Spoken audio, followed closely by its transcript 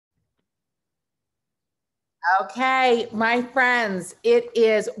Okay, my friends, it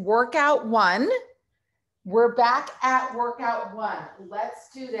is workout one. We're back at workout one.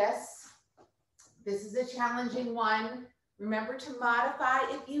 Let's do this. This is a challenging one. Remember to modify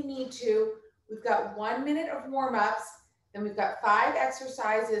if you need to. We've got 1 minute of warm-ups, then we've got 5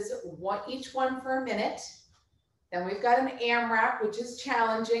 exercises, each one for a minute. Then we've got an AMRAP, which is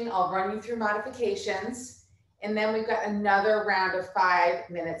challenging. I'll run you through modifications. And then we've got another round of 5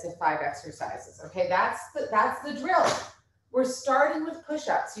 minutes of 5 exercises. Okay, that's the drill. We're starting with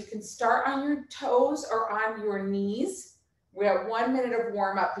push-ups. You can start on your toes or on your knees. We have 1 minute of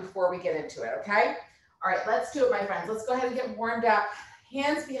warm-up before we get into it, okay? All right, let's do it, my friends. Let's go ahead and get warmed up.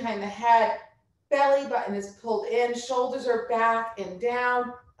 Hands behind the head, belly button is pulled in, shoulders are back and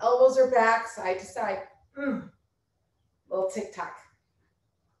down, elbows are back, side to side. Little tick-tock.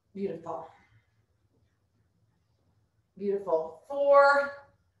 Beautiful. Beautiful. 4,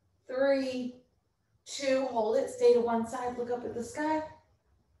 3, 2, hold it, stay to one side, look up at the sky.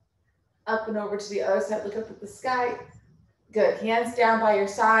 Up and over to the other side, look up at the sky. Good, hands down by your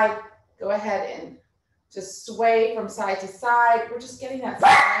side. Go ahead and just sway from side to side. We're just getting that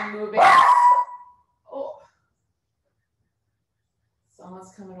spine moving. Oh,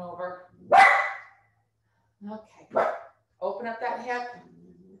 someone's coming over. Okay, open up that hip.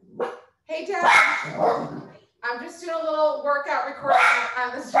 Hey, Dad. I'm just doing a little workout recording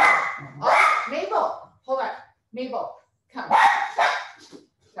on this channel. Oh, Mabel, hold on. Mabel, come.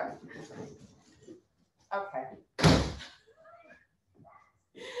 Come. Okay.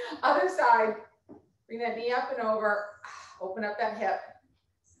 Other side. Bring that knee up and over. Open up that hip.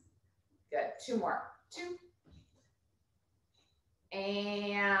 Good. 2 more. 2.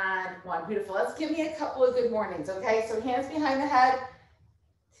 And 1. Beautiful. Let's give me a couple of good mornings, okay? So hands behind the head.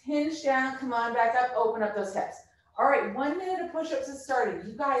 Hinge down, come on back up, open up those hips. All right, 1 minute of push-ups is started.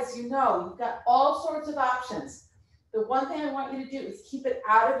 You guys, you know, you've got all sorts of options. The one thing I want you to do is keep it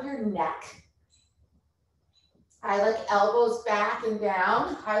out of your neck. I like elbows back and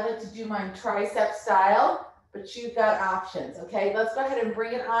down. I like to do mine tricep style, but you've got options, okay? Let's go ahead and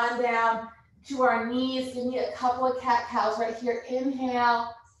bring it on down to our knees. Give me a couple of cat-cows right here.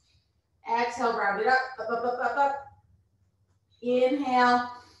 Inhale, exhale, round it up, up, up, up, up, up. Inhale.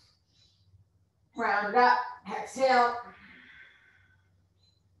 Round it up, exhale.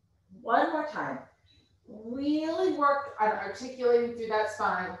 1 more time. Really work on articulating through that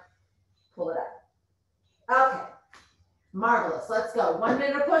spine. Pull it up. Okay, marvelous. Let's go. 1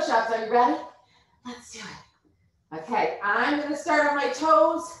 minute of push-ups. Are you ready? Let's do it. Okay, I'm going to start on my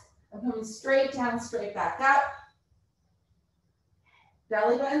toes. I'm coming straight down, straight back up.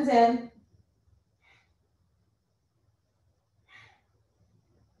 Belly button's in.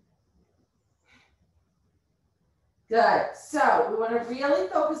 Good. So we want to really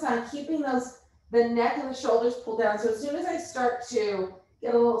focus on keeping the neck and the shoulders pulled down. So as soon as I start to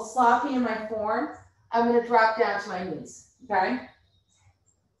get a little sloppy in my form, I'm going to drop down to my knees. Okay?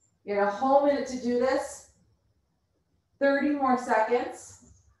 You have a whole minute to do this. 30 more seconds.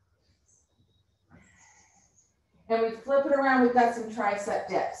 And we flip it around. We've got some tricep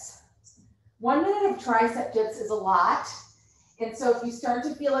dips. 1 minute of tricep dips is a lot. And so if you start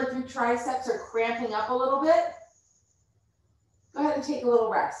to feel like your triceps are cramping up a little bit, go ahead and take a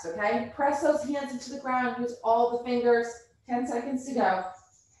little rest, okay? Press those hands into the ground, use all the fingers. 10 seconds to go.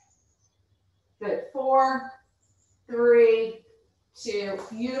 Good, 4, 3, 2,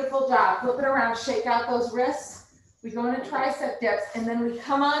 beautiful job. Flip it around, shake out those wrists. We go into tricep dips, and then we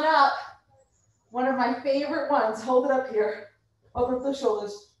come on up. One of my favorite ones, hold it up here. Open up the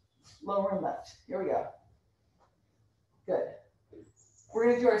shoulders, lower and lift. Here we go. Good.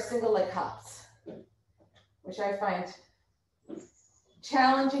 We're gonna do our single leg hops, which I find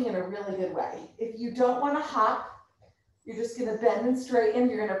challenging in a really good way. If you don't want to hop, you're just going to bend and straighten.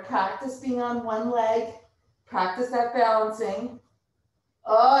 You're going to practice being on one leg. Practice that balancing.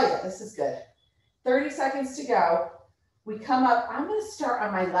 Oh yeah, this is good. 30 seconds to go. We come up. I'm going to start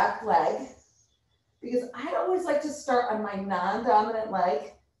on my left leg because I always like to start on my non-dominant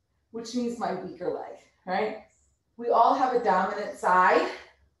leg, which means my weaker leg, right? We all have a dominant side.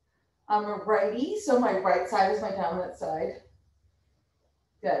 I'm a righty, so my right side is my dominant side.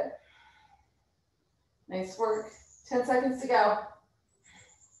 Good. Nice work. 10 seconds to go.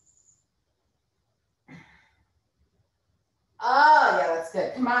 Oh, yeah, that's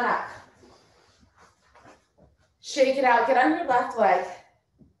good. Come on up. Shake it out. Get on your left leg.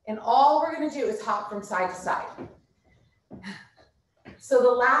 And all we're going to do is hop from side to side. So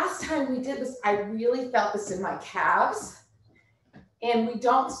the last time we did this, I really felt this in my calves. And we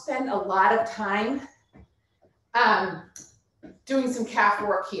don't spend a lot of time doing some calf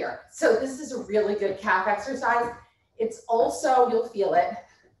work here. So this is a really good calf exercise. It's also, you'll feel it,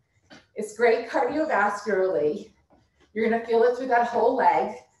 it's great cardiovascularly. You're gonna feel it through that whole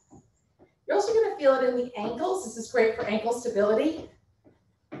leg. You're also gonna feel it in the ankles. This is great for ankle stability.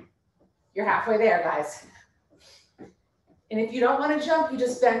 You're halfway there, guys. And if you don't wanna jump, you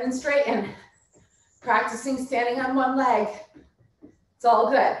just bend and straighten. Practicing standing on one leg. It's all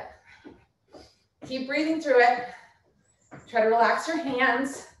good. Keep breathing through it. Try to relax your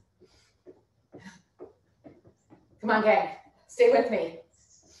hands. Come on, gang. Stay with me.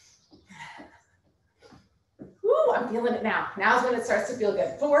 Woo, I'm feeling it now. Now's when it starts to feel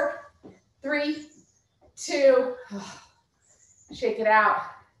good. 4, 3, 2. Shake it out.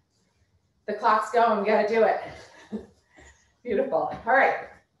 The clock's going. We got to do it. Beautiful. All right.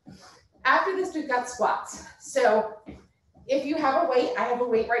 After this, we've got squats. So if you have a weight, I have a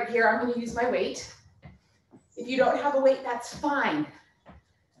weight right here. I'm going to use my weight. If you don't have a weight, that's fine.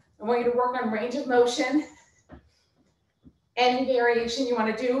 I want you to work on range of motion. Any variation you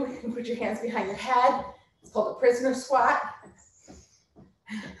want to do, you can put your hands behind your head. It's called a prisoner squat.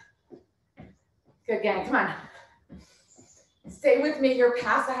 Good, gang, come on. Stay with me, you're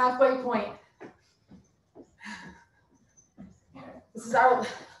past the halfway point. This is our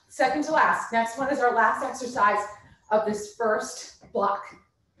second to last. Next one is our last exercise of this first block.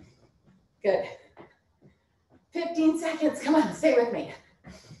 Good. 15 seconds, come on, stay with me.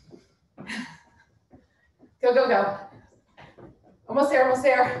 Go, go, go. Almost there, almost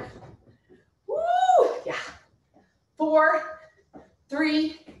there. Woo, yeah. 4,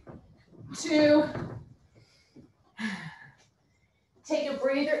 3, 2. Take a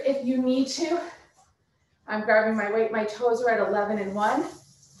breather if you need to. I'm grabbing my weight, my toes are at 11 and 1.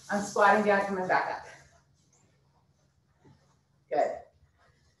 I'm squatting down, coming back up. Good.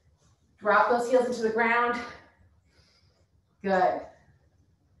 Drop those heels into the ground. Good.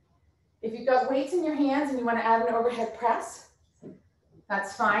 If you've got weights in your hands and you want to add an overhead press,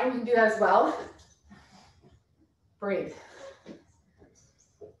 that's fine. You can do that as well. Breathe.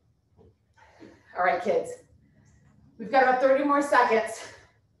 All right, kids. We've got about 30 more seconds.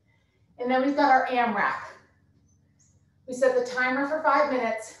 And then we've got our AMRAP. We set the timer for 5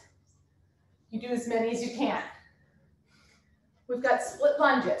 minutes. You do as many as you can. We've got split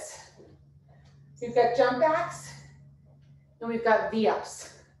lunges. We've got jump backs. And we've got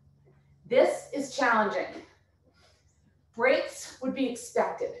V-ups. This is challenging. Breaks would be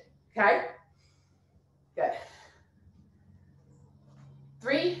expected, okay? Good.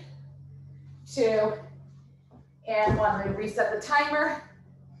 3, 2, and 1. Let me reset the timer.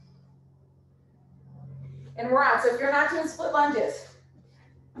 And we're on. So if you're not doing split lunges,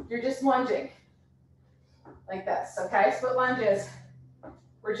 you're just lunging like this, okay? Split lunges,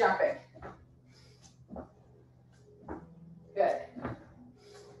 we're jumping. Good.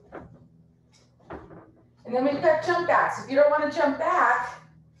 And then we've got jump backs. If you don't want to jump back,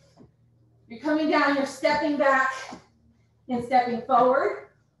 you're coming down, you're stepping back and stepping forward,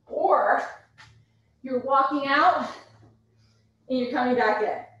 or you're walking out and you're coming back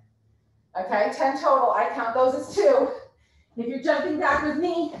in. Okay, 10 total. I count those as 2. If you're jumping back with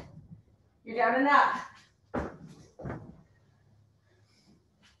me, you're down and up.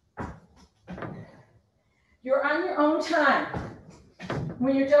 You're on your own time.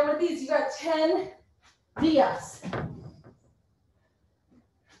 When you're done with these, you got 10 V-ups.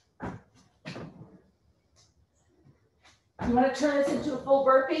 You want to turn this into a full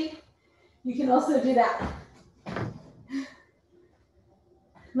burpee? You can also do that.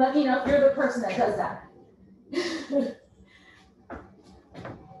 Let me know if you're the person that does that.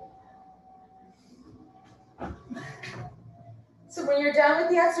 So when you're done with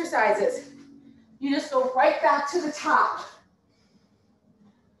the exercises, you just go right back to the top.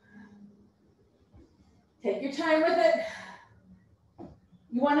 Take your time with it.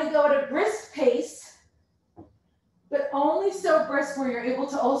 You want to go at a brisk pace, but only so brisk where you're able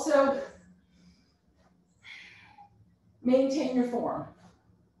to also maintain your form.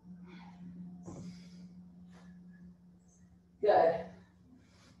 Good.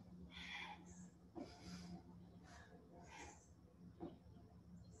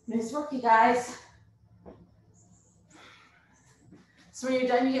 Nice work, you guys. So when you're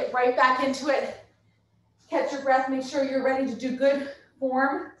done, you get right back into it. Catch your breath, make sure you're ready to do good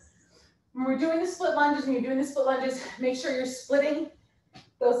form. When we're doing the split lunges, make sure you're splitting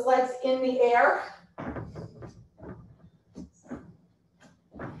those legs in the air.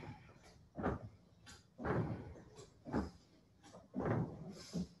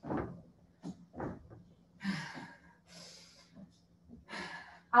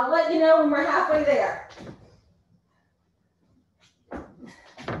 I'll let you know when we're halfway there.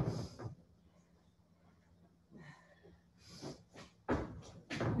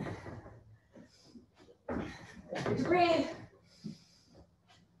 Good to breathe.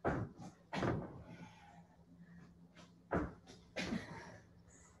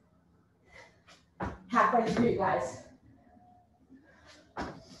 Halfway through, you guys.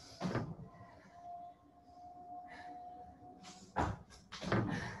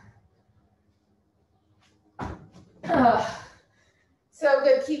 So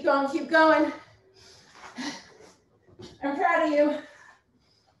good. Keep going, keep going. I'm proud of you.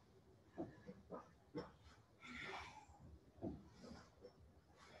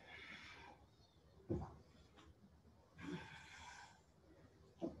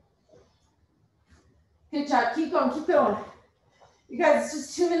 Good job. Keep going, keep going. You guys, it's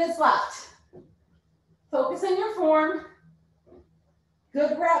just 2 minutes left. Focus on your form.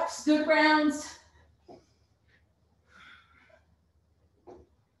 Good reps, good rounds.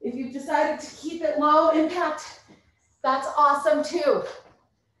 If you've decided to keep it low impact, that's awesome too.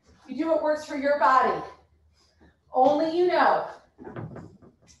 You do what works for your body. Only you know.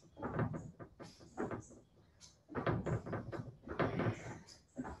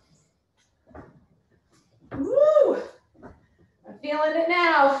 Woo! I'm feeling it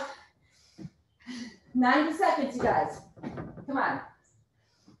now. 90 seconds, you guys. Come on.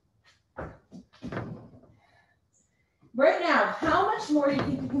 Right now, how much more do you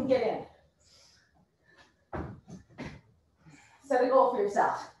think you can get in? Set a goal for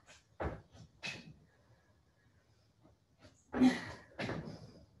yourself.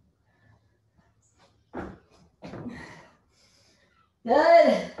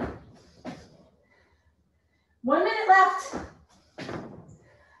 Good. 1 minute left.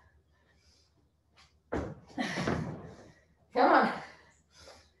 Come on.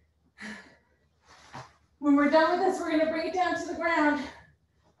 When we're done with this, we're going to bring it down to the ground.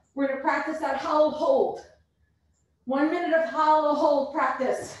 We're going to practice that hollow hold. 1 minute of hollow hold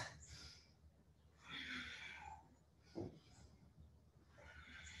practice.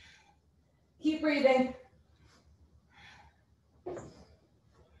 Keep breathing.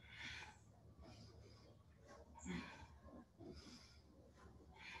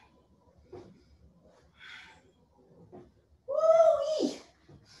 Woo-wee.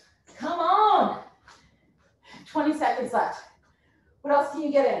 Come on. 20 seconds left. What else can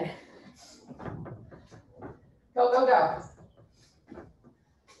you get in? Go, go, go.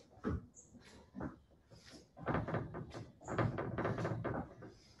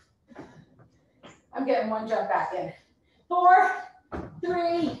 I'm getting one jump back in. 4,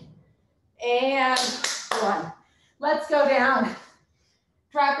 3, and 1. Let's go down.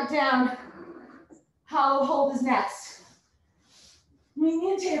 Drop it down. Hollow hold is next.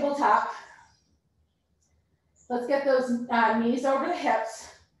 Median tabletop. Let's get those knees over the hips,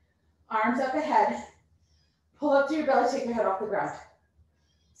 arms up ahead. Pull up to your belly, take your head off the ground.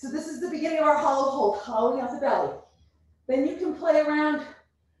 So this is the beginning of our hollow hold, hollowing out the belly. Then you can play around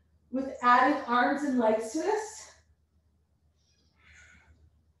with adding arms and legs to this.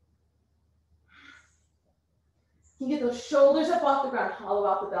 You can get those shoulders up off the ground, hollow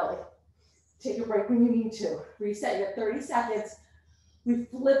out the belly. Take a break when you need to. Reset, you have 30 seconds. We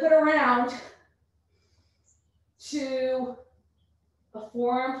flip it around to a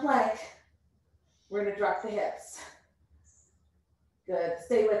forearm plank. We're gonna drop the hips. Good,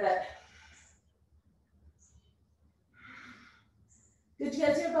 stay with it. Good, you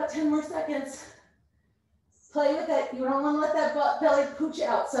guys have about 10 more seconds. Play with it. You don't wanna let that belly pooch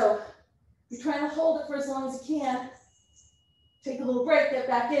out. So you're trying to hold it for as long as you can. Take a little break, get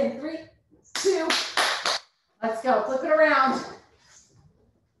back in. 3, 2, let's go, flip it around.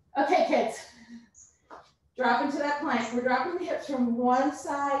 Okay, kids, drop into that plank. We're dropping the hips from one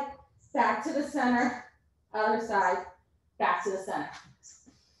side back to the center, other side, back to the center.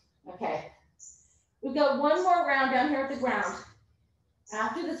 Okay, we've got one more round down here at the ground.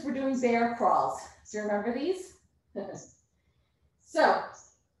 After this, we're doing bear crawls. Do you remember these? So,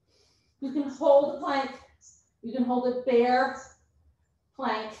 you can hold a plank, you can hold a bear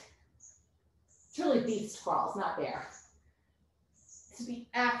plank. It's really beast crawls, not bear. To be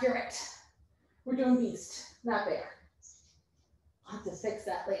accurate, we're doing beast, not bear. I'll have to fix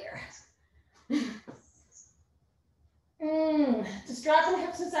that later. Just dropping the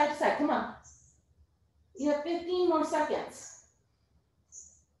hips from side to side. Come on. You have 15 more seconds.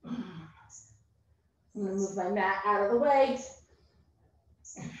 I'm going to move my mat out of the way.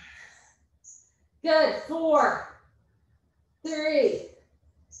 Good. 4, 3,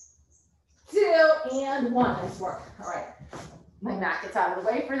 2, and 1. Nice work. All right. My mat gets out of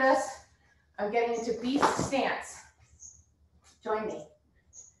the way for this. I'm getting into beast stance. Join me.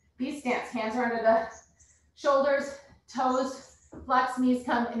 Beast stance. Hands are under the shoulders, toes, flex, knees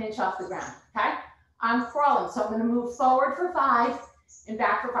come an inch off the ground. Okay? I'm crawling. So I'm going to move forward for 5 and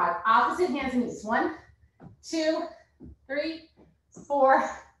back for 5. Opposite hands and knees. 1, 2, 3, 4,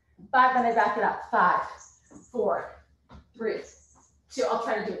 5. Then I back it up. 5, 4, 3, 2. I'll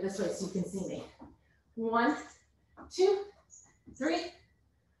try to do it this way so you can see me. 1, 2, 3,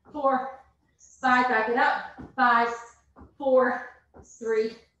 4, 5. Back it up. 5, 4,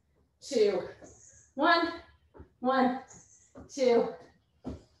 3, 2, 1. 1, 2.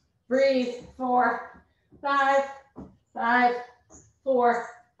 Breathe. 4, 5, 5, 4,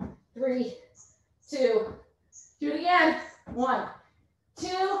 3, 2. Do it again. 1,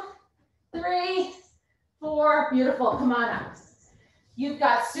 2, 3, 4. Beautiful. Come on up. You've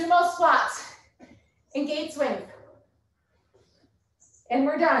got sumo squats and gate swing. And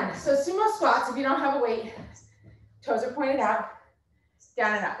we're done. So sumo squats, if you don't have a weight, toes are pointed out,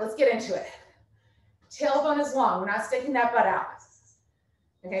 down and up. Let's get into it. Tailbone is long. We're not sticking that butt out.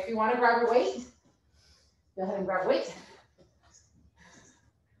 Okay, if you want to grab your weight, go ahead and grab weight.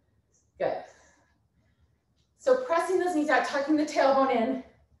 Good. So pressing those knees out, tucking the tailbone in,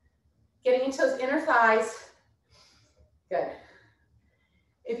 getting into those inner thighs. Good.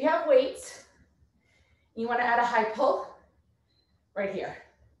 If you have weights, you want to add a high pull right here.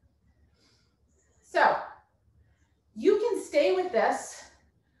 So you can stay with this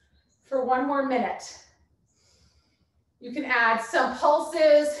for 1 more minute. You can add some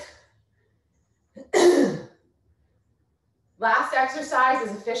pulses. Last exercise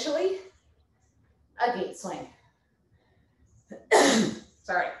is officially a gate swing.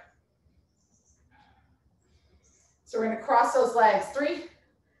 Sorry. So we're going to cross those legs. 3,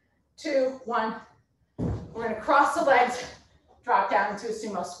 2, 1. We're going to cross the legs, drop down into a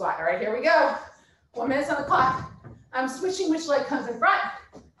sumo squat. All right, here we go. 1 minute on the clock. I'm switching which leg comes in front.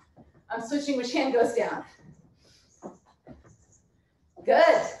 I'm switching which hand goes down.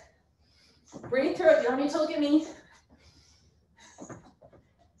 Good. Breathe through it. You don't need to look at me.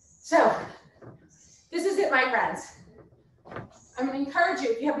 So this is it, my friends. I'm going to encourage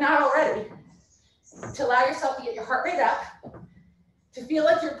you, if you have not already, to allow yourself to get your heart rate up, to feel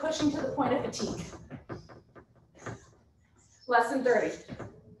like you're pushing to the point of fatigue. Less than 30.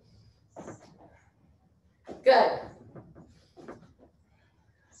 Good.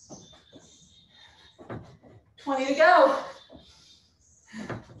 20 to go.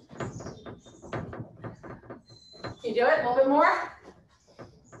 Can you do it? A little bit more?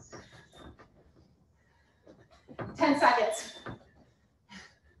 10 seconds.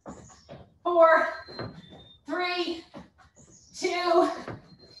 4, 3, 2.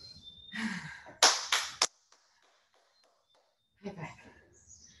 High five.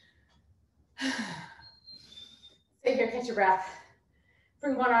 Stay here, catch your breath.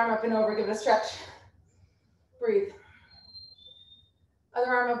 Bring one arm up and over, give it a stretch. Breathe.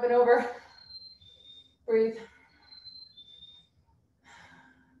 Other arm up and over. Breathe.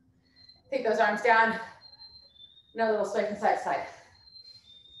 Take those arms down. Another little sway from side to side.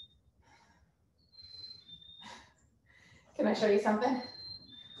 Can I show you something?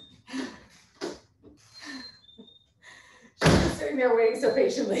 She's sitting there waiting so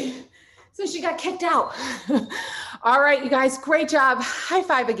patiently. So she got kicked out. All right, you guys, great job. High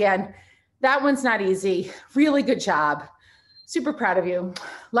five again. That one's not easy. Really good job. Super proud of you.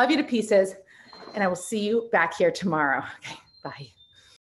 Love you to pieces. And I will see you back here tomorrow. Okay, bye.